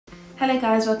Hello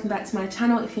guys, welcome back to my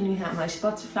channel. If you're new here, I'm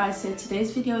Butterfly. So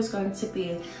today's video is going to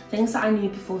be things that I knew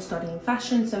before studying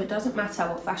fashion. So it doesn't matter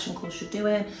what fashion course you're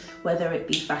doing, whether it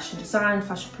be fashion design,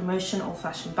 fashion promotion or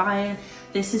fashion buying,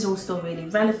 this is all still really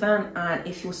relevant. And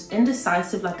if you're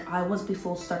indecisive like I was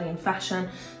before studying fashion,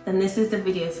 then this is the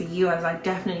video for you, as I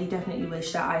definitely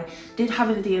wish that I did have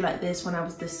a video like this when I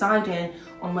was deciding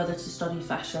on whether to study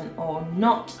fashion or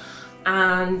not.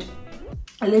 And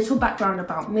a little background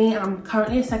about me: I'm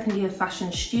currently a second year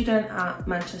fashion student at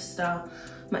Manchester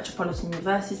Metropolitan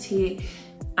University,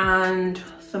 and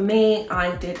for me,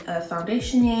 I did a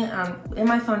foundation year, and in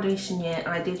my foundation year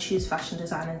I did choose fashion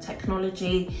design and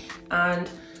technology. And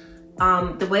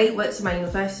the way it works at my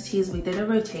university is we did a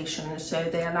rotation, so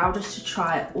they allowed us to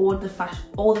try all the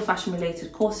fashion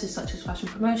related courses such as fashion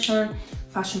promotion,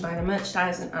 fashion buying and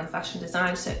merchandising and fashion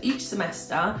design. So each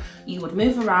semester you would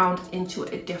move around into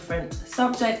a different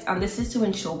subject, and this is to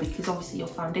ensure, because obviously you're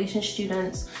foundation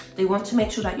students, they want to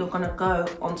make sure that you're going to go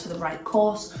onto the right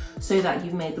course so that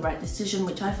you've made the right decision,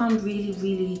 which I found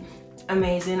really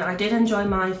amazing. I did enjoy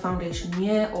my foundation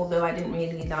year, although I didn't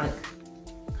really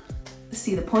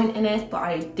see the point in it, but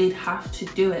I did have to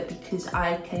do it because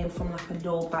I came from like a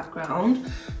law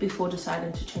background before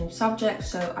deciding to change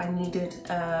subjects. So I needed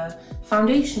a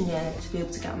foundation year to be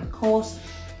able to get on the course.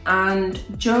 And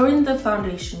during the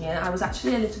foundation year, I was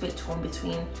actually a little bit torn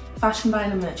between fashion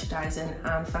buying and merchandising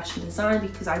and fashion design,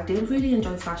 because I did really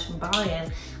enjoy fashion buying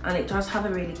and it does have a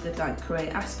really good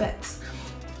career aspects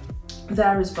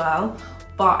there as well.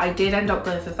 But I did end up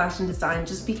going for fashion design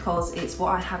just because it's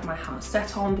what I had my heart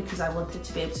set on, because I wanted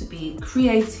to be able to be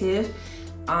creative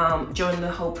during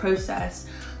the whole process.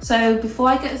 So before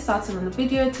I get started on the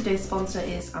video, today's sponsor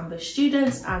is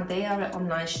AmberStudent, and they are an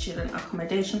online student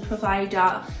accommodation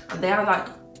provider, and they are like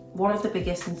one of the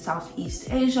biggest in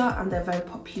Southeast Asia, and they're very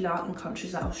popular in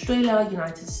countries like Australia,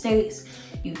 United States,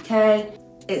 UK.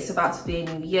 It's about to be a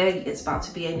new year, it's about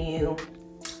to be a new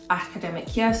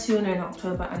academic year soon in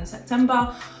October and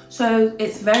September, so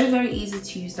it's very easy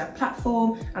to use that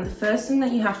platform. And the first thing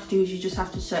that you have to do is you just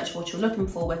have to search what you're looking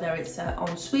for, whether it's an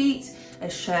ensuite, a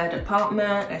shared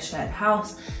apartment, a shared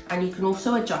house, and you can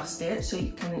also adjust it, so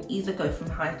you can either go from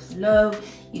high to low,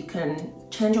 you can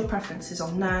change your preferences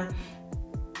on there,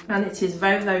 and it is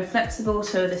very flexible.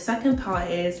 So the second part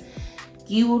is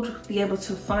you would be able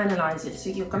to finalize it, so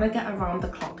you're going to get around the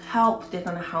clock help. They're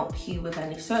going to help you with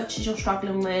any searches you're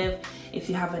struggling with, if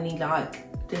you have any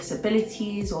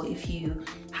disabilities, or if you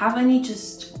have any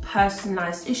just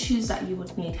personalized issues that you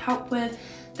would need help with,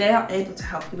 they are able to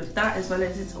help you with that, as well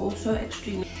as it's also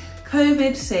extremely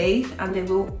COVID safe, and they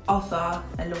will offer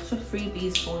a lot of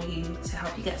freebies for you to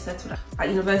help you get settled at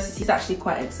university. It's actually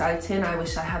quite exciting. I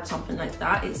wish I had something like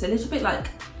that. It's a little bit like,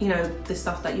 you know, the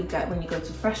stuff that you get when you go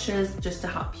to freshers, just to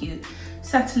help you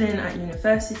settle in at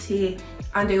university.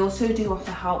 And they also do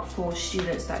offer help for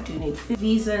students that do need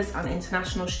visas and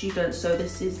international students. So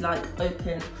this is like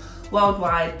open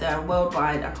worldwide, they're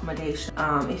worldwide accommodation.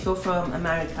 If you're from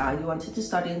America and you wanted to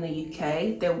study in the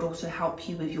UK, they would also help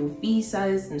you with your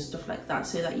visas and stuff like that,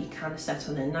 so that you can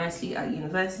settle in nicely at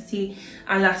university.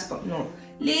 And last but not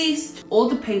least, all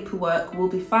the paperwork will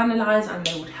be finalized, and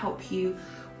they would help you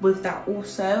with that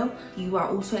also. You are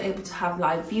also able to have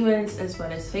live viewings as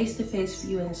well as face-to-face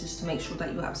viewings, just to make sure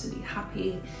that you're absolutely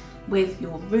happy with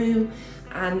your room.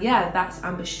 And yeah, that's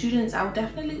AmberStudent. I'll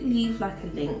definitely leave like a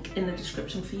link in the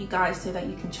description for you guys so that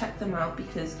you can check them out,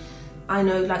 because I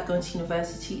know going to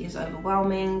university is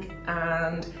overwhelming,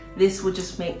 and this will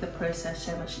just make the process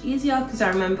so much easier. Because I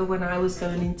remember when I was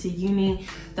going into uni,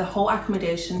 the whole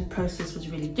accommodation process was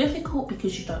really difficult,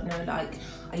 because you don't know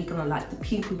are you gonna like the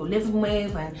people you're living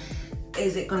with, and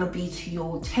is it gonna be to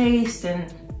your taste,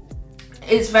 and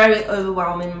it's very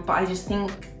overwhelming. But I just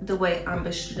think the way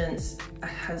AmberStudent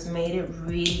has made it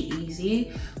really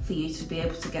easy for you to be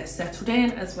able to get settled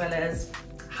in, as well as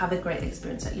have a great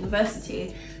experience at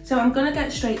university. So I'm gonna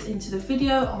get straight into the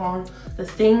video on the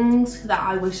things that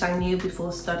I wish I knew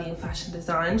before studying fashion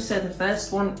design. So the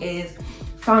first one is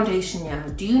foundation year.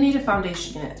 Do you need a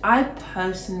foundation year? I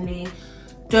personally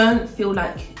don't feel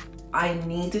like I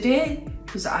needed it,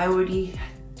 because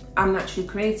I'm naturally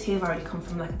creative. I already come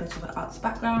from like a bit of an arts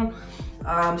background,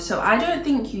 so I don't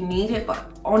think you need it. But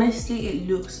honestly, it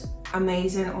looks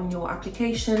amazing on your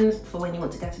applications for when you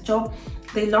want to get a job.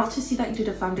 They love to see that you did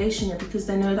a foundation year, because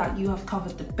they know that you have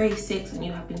covered the basics and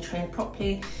you have been trained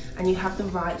properly and you have the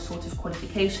right sort of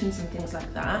qualifications and things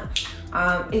like that.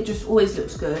 It just always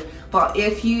looks good. But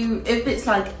if it's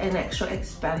like an extra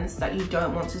expense that you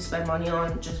don't want to spend money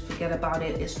on, just forget about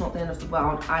it. It's not the end of the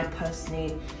world. I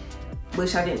personally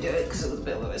wish I didn't do it because it was a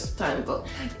bit of a waste of time, but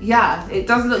yeah, it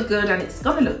does look good and it's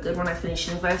gonna look good when I finish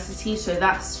university, so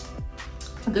that's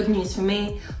good news for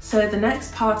me. So the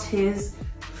next part is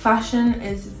fashion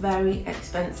is very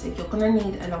expensive. You're gonna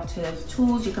need a lot of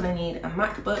tools. You're gonna need a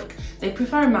MacBook. They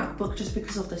prefer a MacBook just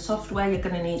because of the software. You're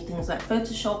gonna need things like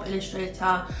Photoshop,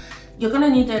 Illustrator. You're gonna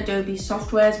need the Adobe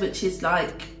softwares, which is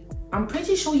like, I'm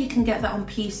pretty sure you can get that on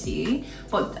PC,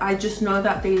 but I just know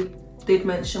that they did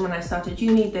mention when I started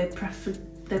uni, they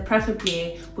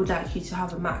preferably would like you to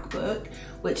have a MacBook,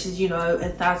 which is, you know,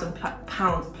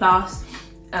 £1,000 plus.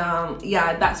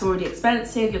 Yeah, that's already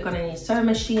expensive. You're gonna need sewing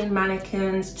machine,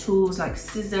 mannequins, tools like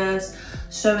scissors,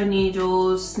 sewing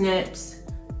needles, snips,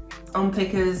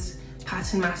 unpickers,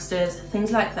 pattern masters,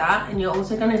 things like that. And you're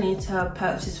also gonna need to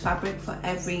purchase fabric for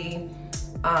every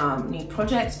new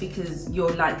project, because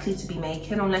you're likely to be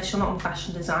making, unless you're not on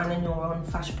fashion design and you're on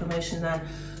fashion promotion, then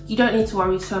you don't need to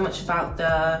worry so much about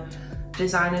the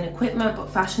design and equipment, but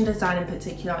fashion design in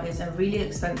particular is a really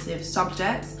expensive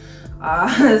subject.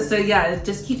 So yeah,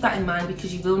 just keep that in mind,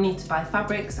 because you will need to buy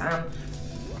fabrics and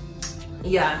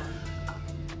yeah,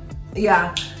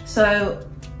 so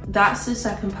that's the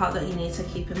second part that you need to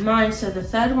keep in mind. So the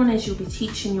third one is you'll be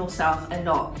teaching yourself a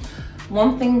lot.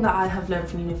 One thing that I have learned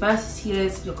from university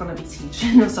is you're going to be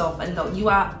teaching yourself a lot. You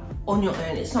are on your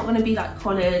own. It's not going to be like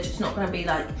college. It's not going to be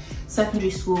like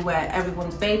secondary school where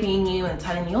everyone's babying you and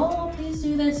telling you, oh, please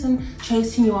do this, and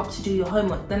chasing you up to do your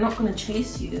homework. They're not going to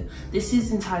chase you. This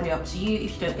is entirely up to you.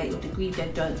 If you don't get your degree, they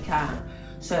don't care.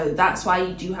 So that's why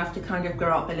you do have to kind of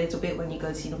grow up a little bit when you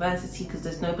go to university, because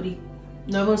there's no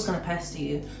one's going to pester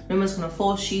you. No one's going to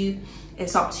force you.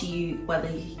 It's up to you whether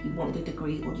you want the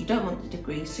degree or you don't want the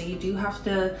degree. So you do have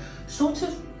to sort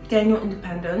of gain your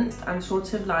independence and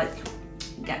sort of like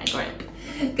get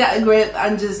a grip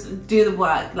and just do the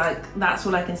work. Like, that's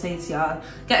all I can say to you.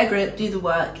 Get a grip, do the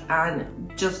work,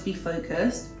 and just be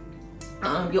focused.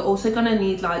 You're also going to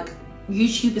need, like,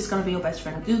 YouTube is going to be your best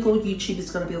friend. Google YouTube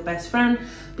is going to be your best friend,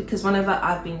 because whenever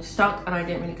I've been stuck and I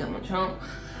didn't really get much help,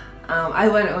 I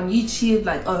went on YouTube,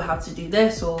 like, oh, how to do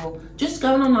this, or just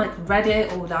going on like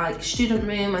Reddit or like Student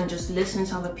Room and just listening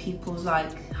to other people's,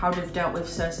 like, how they've dealt with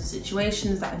certain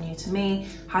situations that are new to me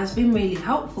has been really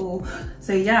helpful.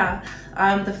 So yeah,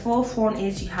 the fourth one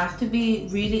is you have to be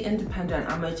really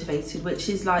independent and motivated, which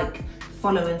is like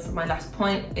following from my last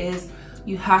point, is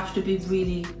you have to be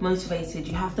really motivated.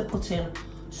 You have to put in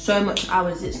so much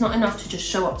hours. It's not enough to just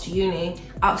show up to uni.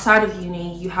 Outside of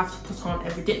uni, you have to put on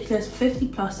a ridiculous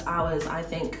 50+ hours. I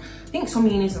think some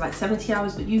unis are like 70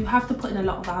 hours, but you have to put in a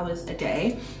lot of hours a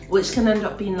day, which can end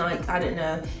up being like, I don't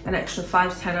know, an extra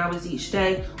 5-10 hours each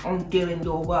day on doing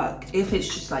your work. If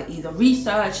it's just like either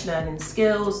research, learning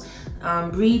skills,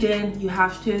 reading, you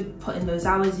have to put in those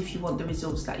hours if you want the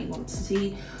results that you want to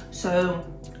see. So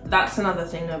that's another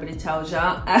thing nobody tells you.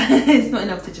 It's not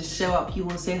enough to just show up. You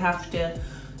also have to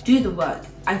do the work.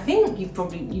 I think you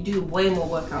do way more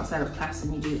work outside of class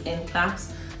than you do in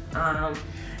class.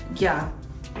 Yeah.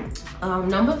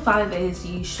 Number 5 is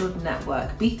you should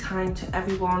network. Be kind to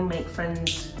everyone, make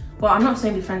friends. Well, I'm not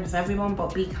saying be friends with everyone,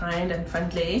 but be kind and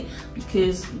friendly,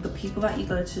 because the people that you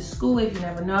go to school with, you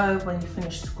never know, when you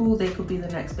finish school, they could be the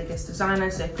next biggest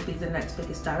designers, they could be the next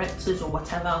biggest directors or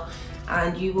whatever,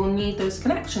 and you will need those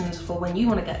connections for when you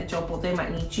want to get a job, or they might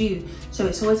need you. So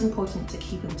it's always important to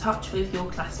keep in touch with your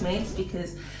classmates,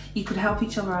 because you could help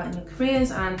each other out in your careers,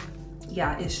 and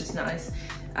yeah, it's just nice.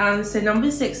 So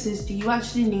number 6 is, do you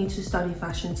actually need to study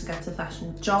fashion to get a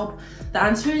fashion job? The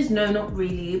answer is no, not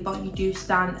really, but you do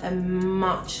stand a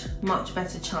much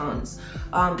better chance,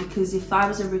 because if I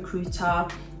was a recruiter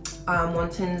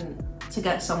wanting to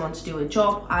get someone to do a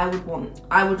job, I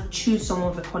would choose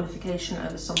someone with a qualification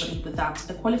over somebody without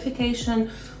a qualification.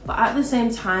 But at the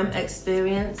same time,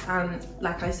 experience and,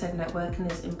 like I said, networking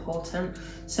is important.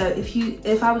 So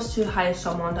if I was to hire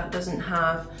someone that doesn't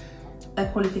have a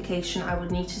qualification, I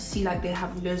would need to see like they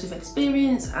have loads of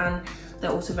experience, and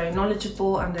they're also very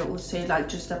knowledgeable, and they're also like,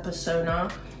 just their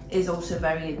persona is also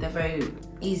they're very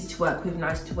easy to work with,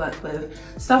 nice to work with.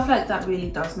 Stuff like that really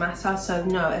does matter. So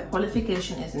no, a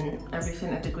qualification isn't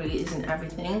everything, a degree isn't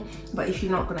everything, but if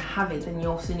you're not going to have it, then you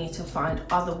also need to find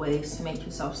other ways to make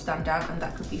yourself stand out, and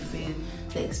that could be through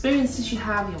the experiences you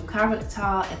have, your character,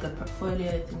 a good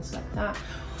portfolio, things like that.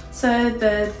 So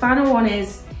the final one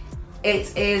is,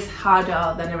 it is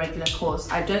harder than a regular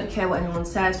course. I don't care what anyone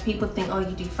says. People think, oh,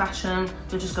 you do fashion,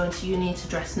 you're just going to uni to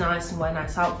dress nice and wear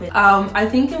nice outfits. I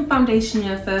think in foundation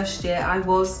year, first year, I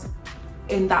was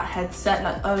in that headset,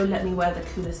 like, oh, let me wear the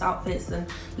coolest outfits and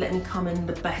let me come in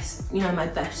the best, you know, my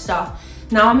best stuff.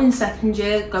 Now I'm in second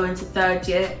year, going to third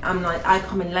year, I'm like, I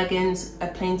come in leggings, a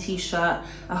plain t-shirt,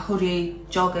 a hoodie,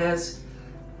 joggers,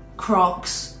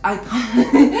 Crocs.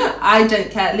 I don't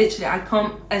care, literally. I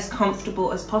come as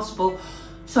comfortable as possible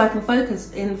so I can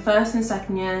focus. In first and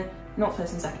second year, not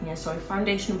first and second year, sorry,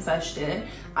 foundation and first year,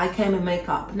 I came in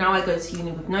makeup. Now I go to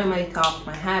uni with no makeup,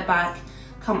 my hair back,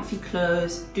 comfy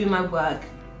clothes, do my work,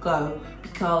 go,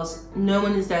 because no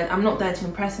one is there. I'm not there to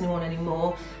impress anyone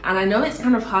anymore. And I know it's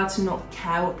kind of hard to not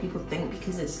care what people think,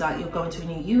 because it's like you're going to a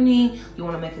new uni, you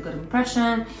want to make a good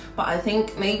impression. But I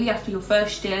think maybe after your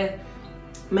first year,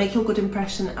 make your good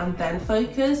impression and then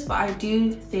focus. But I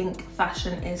do think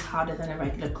fashion is harder than a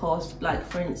regular course. Like,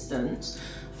 for instance,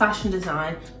 fashion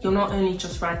design, you're not only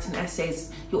just writing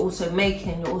essays, you're also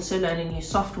making, you're also learning new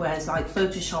softwares like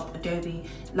Photoshop, Adobe,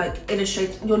 like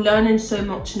Illustrator. You're learning so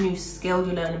much new skill.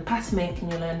 You're learning pattern making,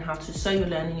 you're learning how to sew, you're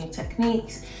learning new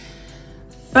techniques.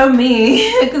 For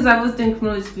me, because I was doing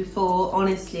criminology before,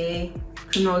 honestly,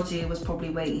 criminology was probably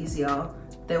way easier.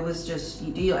 There was just,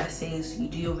 you do your essays, you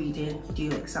do your reading, you do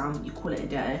your exam, you call it a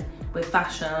day. With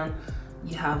fashion,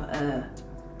 you have a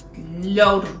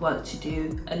load of work to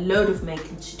do, a load of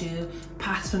making to do,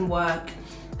 pattern work,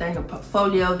 then your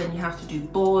portfolio, then you have to do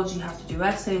boards, you have to do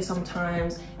essays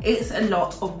sometimes. It's a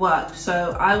lot of work.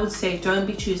 So I would say don't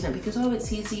be choosing it because, oh,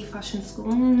 it's easy, fashion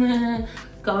school,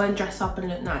 go and dress up and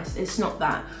look nice. It's not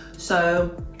that.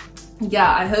 So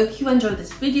yeah, I hope you enjoyed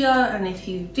this video, and if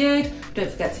you did, don't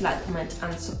forget to like, comment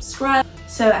and subscribe.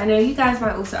 So I know you guys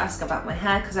might also ask about my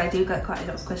hair, because I do get quite a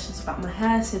lot of questions about my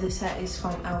hair. So this hair is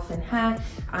from Elfin hair,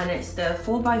 and it's the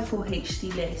 4x4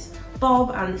 HD lace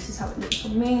bob, and this is how it looks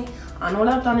on me. And all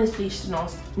I've done is bleached the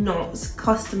knots,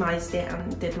 customized it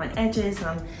and did my edges.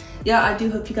 And yeah, I do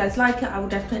hope you guys like it. I will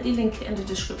definitely link it in the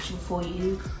description for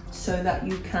you so that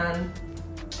you can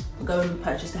go and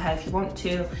purchase the hair if you want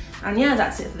to. And yeah,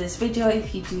 that's it for this video.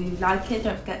 If you do like it,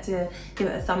 don't forget to give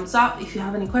it a thumbs up. If you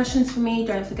have any questions for me,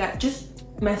 don't forget, just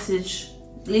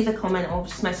leave a comment or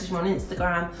just message me on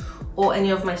Instagram or any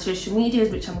of my social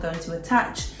medias, which I'm going to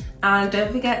attach. And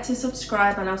don't forget to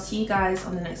subscribe, and I'll see you guys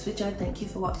on the next video. Thank you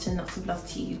for watching. Lots of love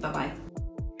to you. Bye bye.